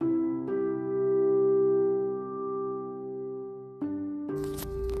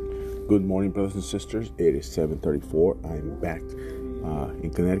Good morning, brothers and sisters. It is 7:34. I'm back in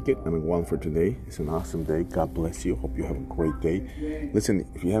Connecticut. I'm in Wallingford today. It's an awesome day. God bless you. Hope you have a great day. Listen,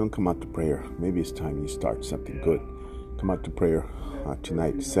 if you haven't come out to prayer, maybe it's time you start something good. Come out to prayer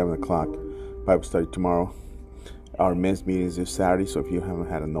tonight, 7 o'clock. Bible study tomorrow. Our men's meeting is this Saturday, so if you haven't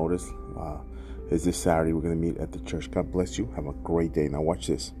had a notice, it's this Saturday. We're going to meet at the church. God bless you. Have a great day. Now watch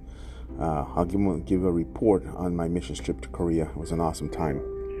this. I'll give a report on my mission trip to Korea. It was an awesome time.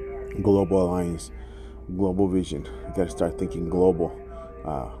 Global Alliance, global vision. You got to start thinking global.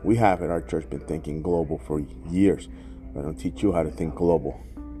 We have at our church been thinking global for years, but I'll teach you how to think global.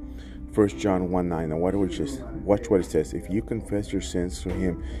 1 John 1:9. Now watch what it says. If you confess your sins to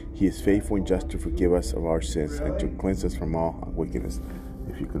Him, He is faithful and just to forgive us of our sins and to cleanse us from all wickedness.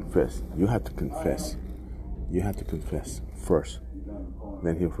 If you confess, you have to confess. You have to confess first.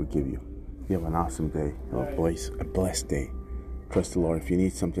 Then He'll forgive you. You have an awesome day, a blessed day. Trust the Lord. If you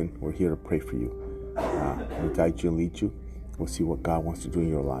need something, we're here to pray for you. We'll guide you and lead you. We'll see what God wants to do in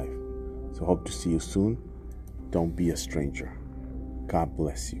your life. So hope to see you soon. Don't be a stranger. God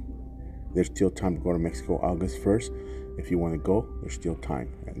bless you. There's still time to go to Mexico August 1st. If you want to go, there's still time.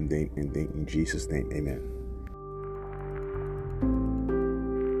 In Jesus' name, amen.